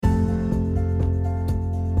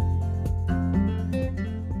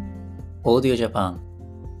Audio Japan,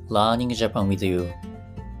 Learning Japan with you.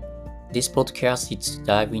 This podcast is to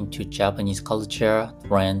dive into Japanese culture,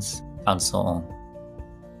 trends, and so on.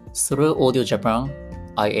 Through Audio Japan,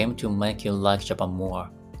 I aim to make you like Japan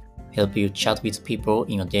more, help you chat with people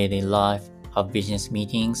in your daily life, have business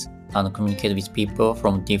meetings, and communicate with people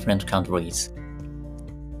from different countries.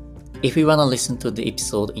 If you want to listen to the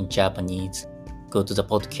episode in Japanese, go to the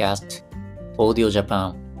podcast Audio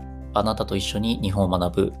Japan あなたと一緒に日本を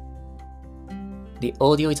学ぶ The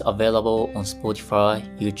audio is available on Spotify,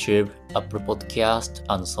 YouTube, Apple Podcast,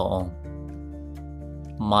 and so on.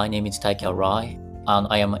 My name is Taiki Arai, and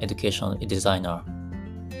I am an educational designer.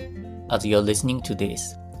 As you're listening to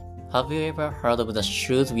this, have you ever heard of the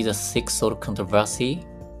shoes with a six-sole controversy?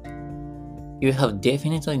 You have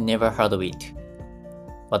definitely never heard of it.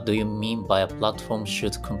 What do you mean by a platform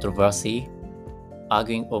shoes controversy?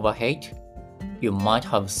 Arguing over hate? You might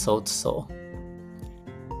have thought so.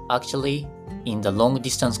 Actually, in the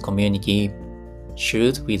long-distance community,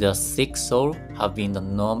 shoes with a thick sole have been the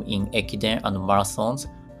norm in ekiden and marathons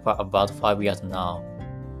for about 5 years now.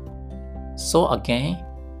 So again,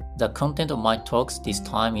 the content of my talks this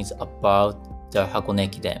time is about the Hakone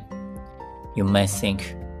Ekiden. You may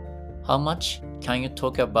think, how much can you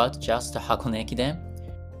talk about just the Hakone Ekiden?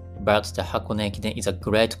 But the Hakone Ekiden is a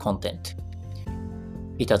great content.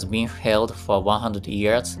 It has been held for 100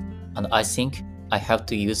 years, and I think I have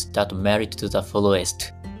to use that merit to the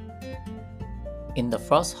fullest. In the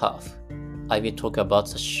first half, I will talk about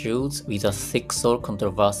the shoes with a thick sole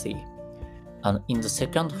controversy, and in the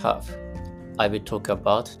second half, I will talk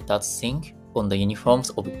about that thing on the uniforms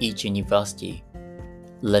of each university.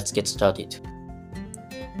 Let's get started.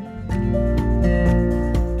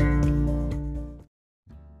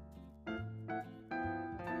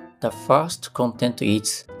 The first content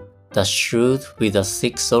is the shoes with a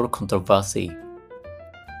thick sole controversy.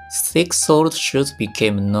 Thick-soled shoes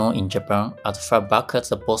became known in Japan as far back as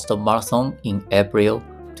the Boston Marathon in April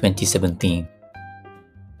 2017.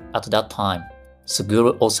 At that time,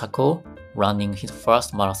 Suguru Osako, running his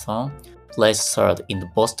first marathon, placed third in the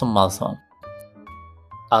Boston Marathon.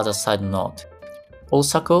 As a side note,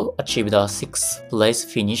 Osako achieved a 6th place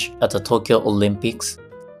finish at the Tokyo Olympics,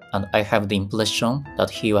 and I have the impression that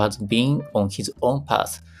he has been on his own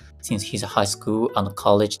path since his high school and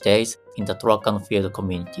college days in the track and field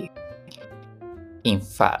community. In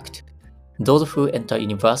fact, those who enter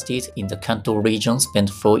universities in the Kanto region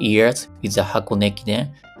spend 4 years with the Hakone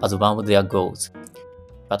Ekiden as one of their goals.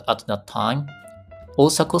 But at that time,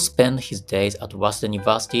 Osako spent his days at Waseda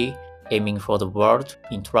University aiming for the world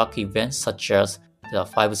in track events such as the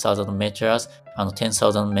 5,000 meters and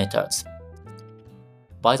 10,000 meters.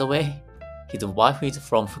 By the way, his wife is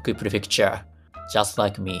from Fukui Prefecture, just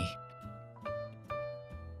like me.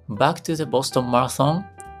 Back to the Boston Marathon,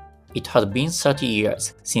 it had been 30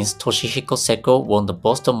 years since Toshihiko Seko won the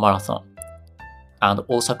Boston Marathon, and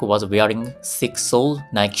Osako was wearing thick-soled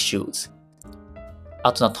Nike shoes.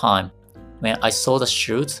 At the time, when I saw the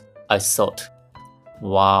shoes, I thought,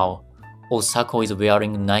 wow, Osako is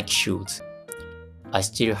wearing Nike shoes. I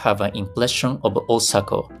still have an impression of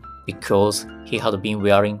Osako because he had been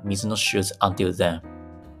wearing Mizuno shoes until then.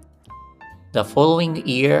 The following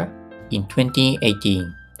year, in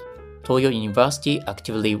 2018, Toyo University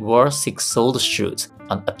actively wore six-soled shoes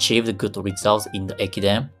and achieved good results in the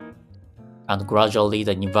Ekiden, and gradually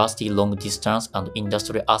the university long-distance and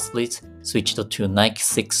industry athletes switched to Nike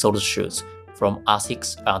six-soled shoes from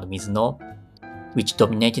Asics and Mizuno, which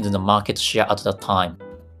dominated the market share at the time.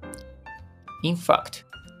 In fact,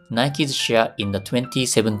 Nike's share in the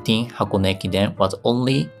 2017 Hakone Ekiden was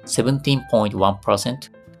only 17.1%,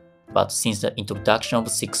 but since the introduction of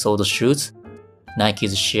six-soled shoes,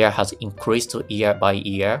 Nike's share has increased year by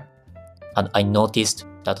year, and I noticed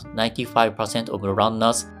that 95% of the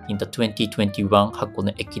runners in the 2021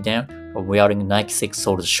 Hakone Ekiden were wearing Nike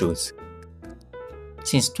six-soled shoes.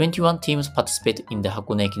 Since 21 teams participate in the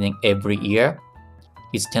Hakone Ekiden every year,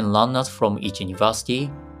 with 10 runners from each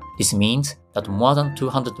university, this means that more than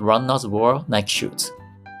 200 runners wore Nike shoes.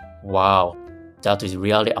 Wow, that is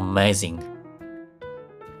really amazing.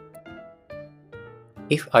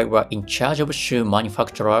 If I were in charge of shoe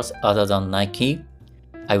manufacturers other than Nike,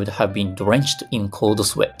 I would have been drenched in cold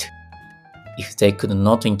sweat. If they could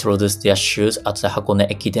not introduce their shoes at the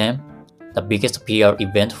Hakone Ekiden, the biggest PR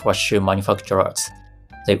event for shoe manufacturers,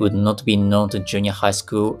 they would not be known to junior high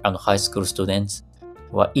school and high school students,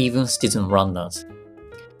 or even student runners.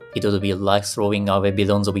 It would be like throwing away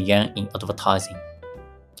billions of yen in advertising.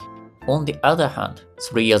 On the other hand,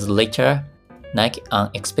 3 years later, Nike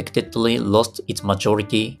unexpectedly lost its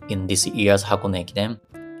majority in this year's Hakone Ekiden,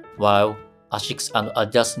 while Asics and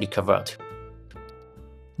Adidas recovered.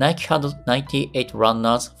 Nike had 98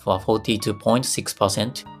 runners for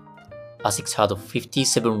 42.6%, Asics had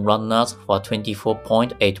 57 runners for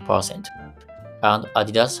 24.8%, and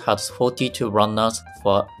Adidas had 42 runners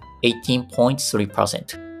for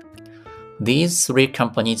 18.3%. These three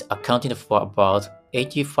companies accounted for about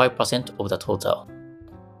 85% of the total.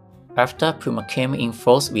 After Puma came in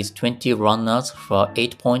fourth with 20 runners for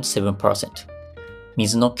 8.7%.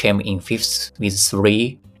 Mizuno came in fifth with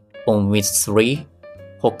 3, On with 3,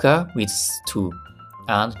 Hoka with 2,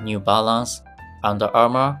 and New Balance, Under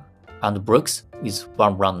Armour, and Brooks with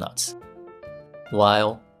 1 runners.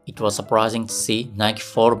 While it was surprising to see Nike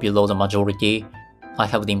fall below the majority, I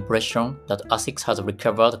have the impression that Asics has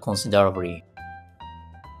recovered considerably.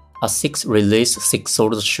 Asics released 6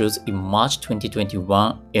 soled shoes in March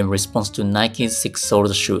 2021 in response to Nike's 6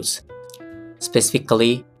 soled shoes.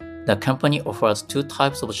 Specifically, the company offers 2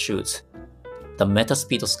 types of shoes: the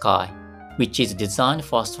Metaspeed Sky, which is designed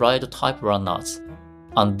for stride-type runners,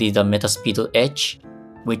 and the Metaspeed Edge,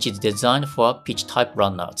 which is designed for pitch-type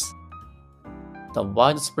runners. The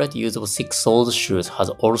widespread use of 6-soled shoes has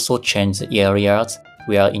also changed the areas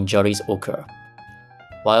where injuries occur.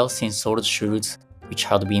 While thin-soled shoes, which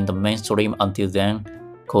had been the mainstream until then,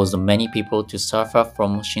 caused many people to suffer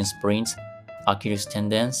from shin splints, Achilles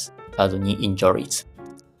tendons, and knee injuries.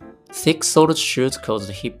 Thick-soled shoes caused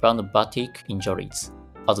hip and buttock injuries,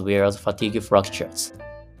 as well as fatigue fractures.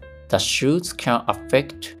 The shoes can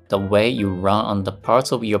affect the way you run and the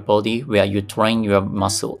parts of your body where you train your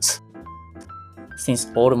muscles. Since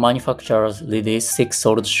all manufacturers release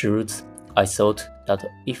 6-soled shoes, I thought that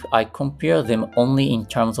if I compare them only in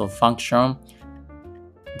terms of function,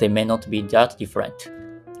 they may not be that different.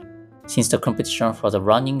 Since the competition for the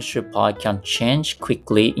running shoe pie can change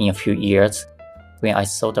quickly in a few years, when I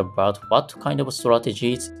thought about what kind of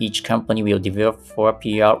strategies each company will develop for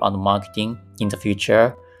PR and marketing in the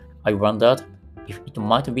future, I wondered if it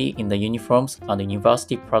might be in the uniforms and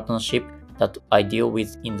university partnership that I deal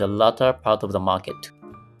with in the latter part of the market.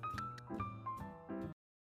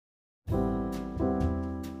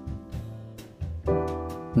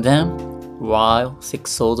 Then, while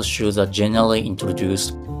 6-soled shoes are generally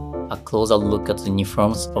introduced, a closer look at the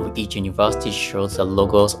uniforms of each university shows the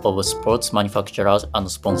logos of sports manufacturers and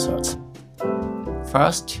sponsors.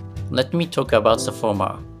 First, let me talk about the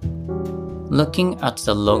former. Looking at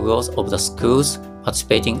the logos of the schools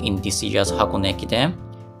participating in this year's Hakone Ekiden,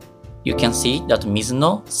 you can see that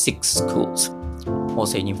Mizuno 6 schools: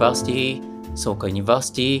 Hosei University, Soka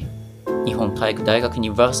University, Nihon Taiku Daigaku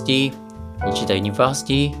University, Nichida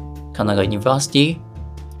University, Kanaga University,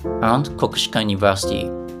 and Kokushikan University.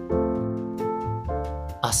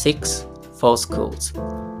 Asics 4 schools: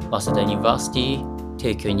 Waseda University,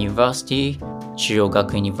 Teikyo University, Chuo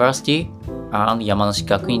Gaku University, and Yamanashi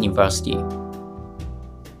Gaku University.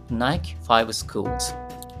 Nike 5 schools: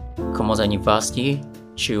 Komoda University,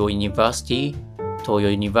 Chuo University, Toyo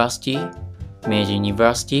University, Meiji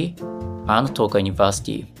University, and Tokai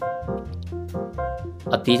University.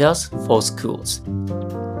 Adidas 4 schools: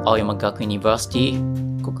 Aoyama Gaku University,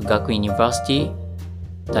 Kokugaku University,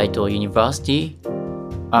 Daito University,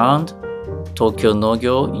 and Tokyo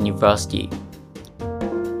Nogyo University.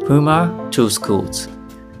 Puma 2 schools: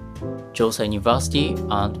 Josei University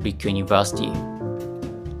and Rikkyo University.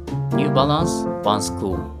 New Balance 1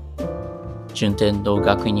 school: Juntendo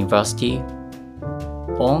Gaku University.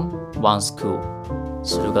 On 1 school: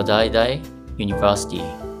 Suruga Daidai University.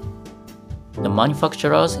 The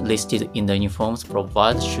manufacturers listed in the uniforms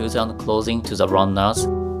provide shoes and clothing to the runners,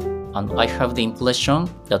 and I have the impression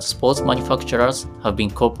that sports manufacturers have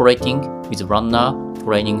been cooperating with runner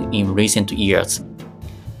training in recent years.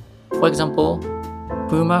 For example,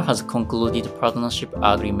 Puma has concluded partnership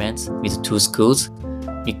agreements with 2 schools,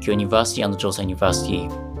 Rikkyo University and Josei University,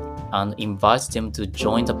 and invites them to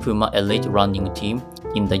join the Puma elite running team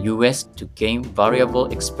in the US to gain valuable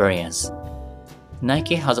experience.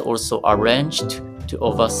 Nike has also arranged to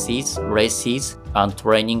oversee races and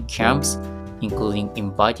training camps, including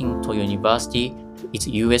inviting Toyo University to its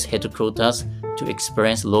US headquarters to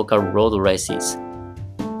experience local road races.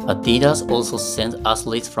 Adidas also sends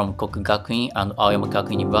athletes from Kokugakuin and Aoyama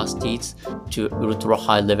Gakuin universities to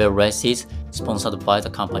ultra-high-level races sponsored by the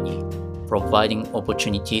company, providing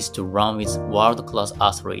opportunities to run with world-class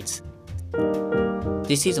athletes.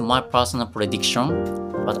 This is my personal prediction,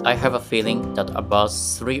 but I have a feeling that about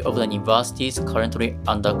 3 of the universities currently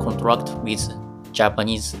under contract with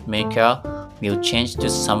Japanese maker will change to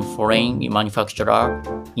some foreign manufacturer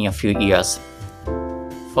in a few years.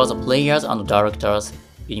 For the players and directors,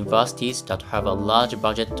 universities that have a large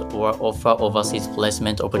budget or offer overseas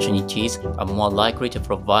placement opportunities are more likely to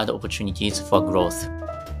provide opportunities for growth.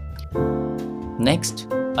 Next,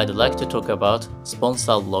 I'd like to talk about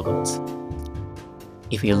sponsored logos.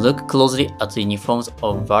 If you look closely at the uniforms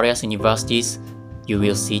of various universities, you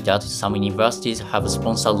will see that some universities have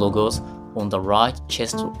sponsored logos on the right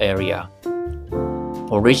chest area.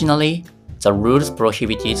 Originally, the rules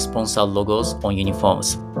prohibited sponsored logos on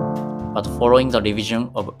uniforms, but following the revision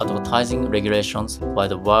of advertising regulations by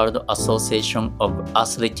the World Association of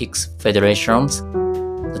Athletics Federations,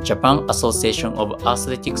 the Japan Association of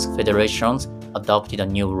Athletics Federations adopted a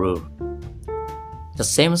new rule. The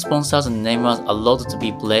same sponsor's name was allowed to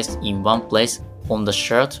be placed in one place on the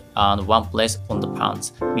shirt and one place on the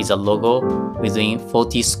pants, with a logo within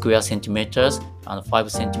 40 square centimeters and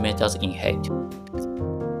 5 centimeters in height.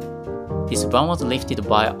 This ban was lifted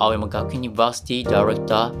by Aoyama Gakuin University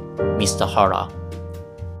director Mr. Hara.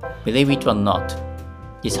 Believe it or not,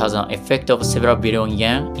 this has an effect of several billion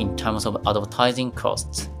yen in terms of advertising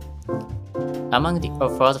costs. Among the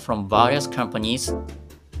offers from various companies,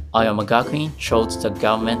 Aoyama Gakuin chose the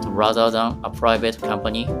government rather than a private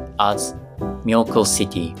company as Myoko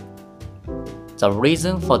City. The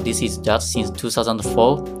reason for this is that since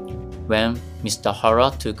 2004, when Mr.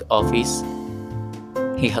 Hara took office,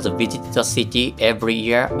 he has visited the city every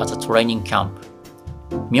year as a training camp.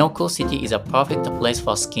 Myoko City is a perfect place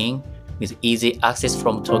for skiing with easy access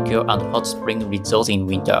from Tokyo and hot spring resorts in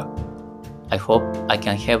winter. I hope I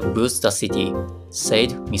can help boost the city, said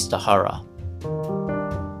Mr. Hara.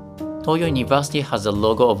 Toyo University has the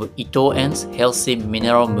logo of Ito-en's healthy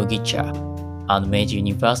mineral mugicha, and Meiji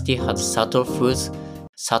University has Sato Foods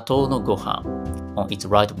Sato no Gohan on its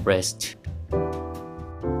right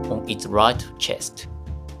chest.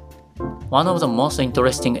 One of the most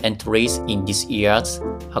interesting entries in this year's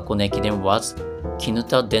Hakone Ekiden was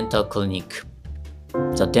Kinuta Dental Clinic.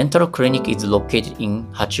 The dental clinic is located in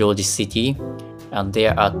Hachioji City, and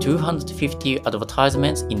there are 250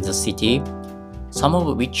 advertisements in the city, some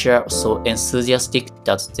of which are so enthusiastic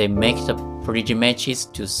that they make the pilgrimages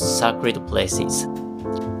to sacred places.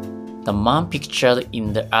 The man pictured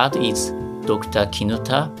in the ad is Dr.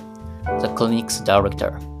 Kinuta, the clinic's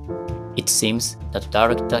director. It seems that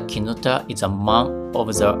Director Kinuta is a man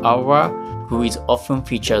of the hour who is often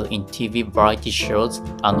featured in TV variety shows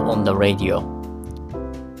and on the radio.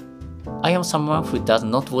 I am someone who does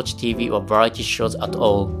not watch TV or variety shows at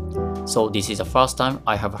all, so this is the first time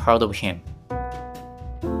I have heard of him.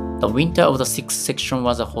 The winner of the 6th section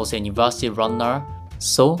was a Hosei University runner,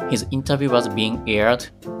 so his interview was being aired,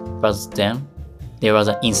 but then there was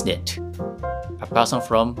an incident. A person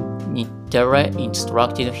from Nittere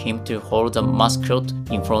instructed him to hold the mascot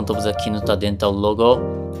in front of the Kinuta Dental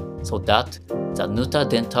logo so that the Nuta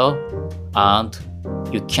Dental and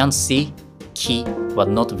you can see Ki were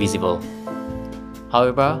not visible.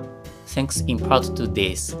 However, thanks in part to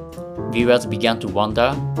this, viewers began to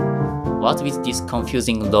wonder, what is this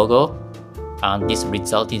confusing logo? And this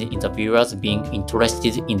resulted in the viewers being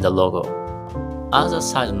interested in the logo. As a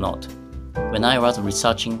side note, when I was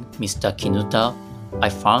researching Mr. Kinuta, I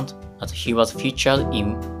found that he was featured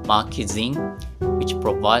in Marketing, which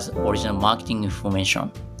provides original marketing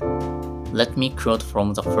information. Let me quote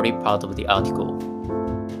from the free part of the article.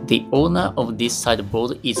 The owner of this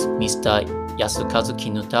sideboard is Mr. Yasukazu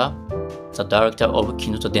Kinuta, the director of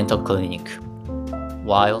Kinuta Dental Clinic.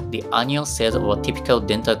 While the annual sales of a typical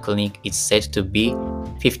dental clinic is said to be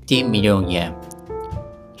 50 million yen.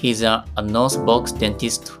 He is a nose-box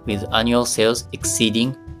dentist with annual sales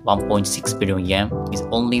exceeding 1.6 billion yen with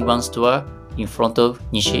only one store in front of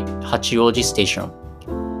Hachioji Station,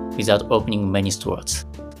 without opening many stores.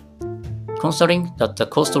 Considering that the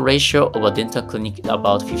cost ratio of a dental clinic is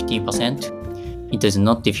about 50%, it is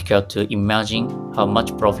not difficult to imagine how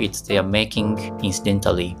much profit they are making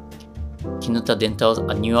incidentally. Kinuta Dental's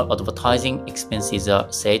annual advertising expenses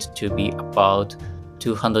are said to be about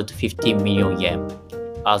 250 million yen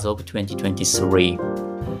as of 2023.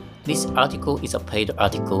 This article is a paid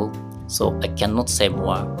article, so I cannot say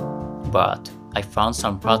more, but I found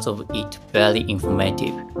some parts of it very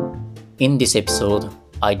informative. In this episode,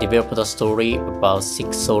 I developed a story about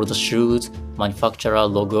 6 sold shoes, manufacturer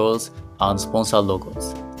logos, and sponsor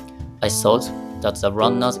logos. I thought that the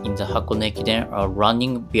runners in the Hakone Ekiden are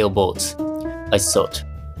running billboards. I thought,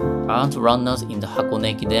 aren't runners in the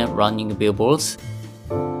Hakone Ekiden running billboards?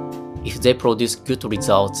 If they produce good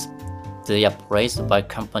results, they are praised by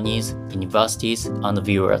companies, universities, and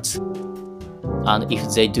viewers. And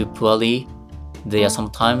if they do poorly, they are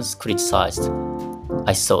sometimes criticized.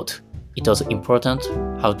 I thought it was important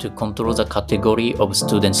how to control the category of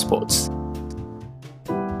student sports.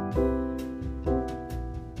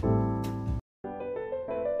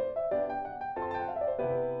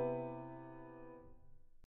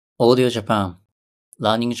 Audio Japan,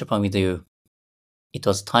 Learning Japan with you. It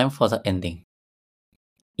was time for the ending.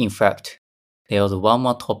 In fact, there was one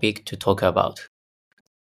more topic to talk about.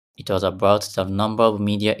 It was about the number of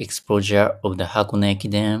media exposure of the Hakone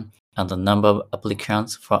Ekiden and the number of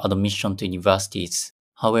applicants for admission to universities.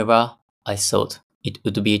 However, I thought it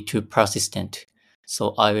would be too persistent,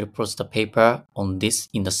 so I will post a paper on this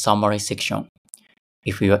in the summary section.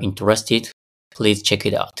 If you are interested, please check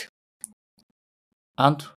it out.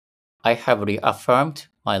 And I have reaffirmed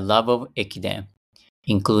my love of Ekiden,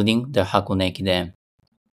 including the Hakone Ekiden.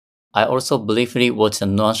 I also briefly watched the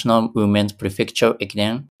National Women's Prefecture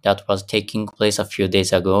Ekiden that was taking place a few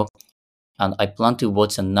days ago, and I plan to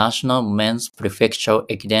watch the National Men's Prefecture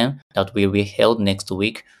Ekiden that will be held next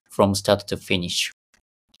week from start to finish.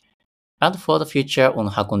 And for the future on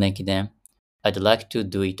Hakone Ekiden, I'd like to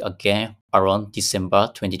do it again around December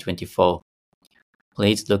 2024.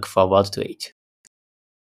 Please look forward to it.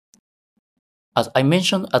 As I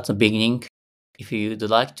mentioned at the beginning, if you'd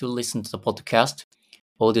like to listen to the podcast,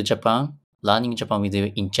 Audio Japan, Learning Japan with you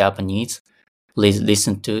in Japanese, please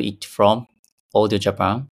listen to it from Audio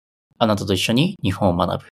Japan, あなたと一緒に日本を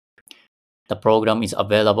学ぶ。The program is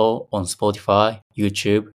available on Spotify,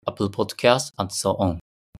 YouTube, Apple Podcasts, and so on.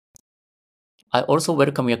 I also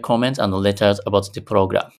welcome your comments and letters about the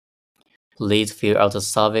program. Please fill out the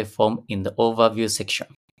survey form in the overview section.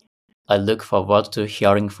 I look forward to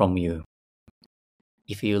hearing from you.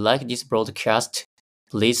 If you like this broadcast,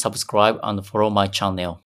 please subscribe and follow my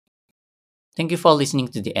channel. Thank you for listening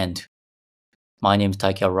to the end. My name is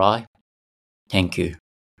Taiki Arai. Thank you.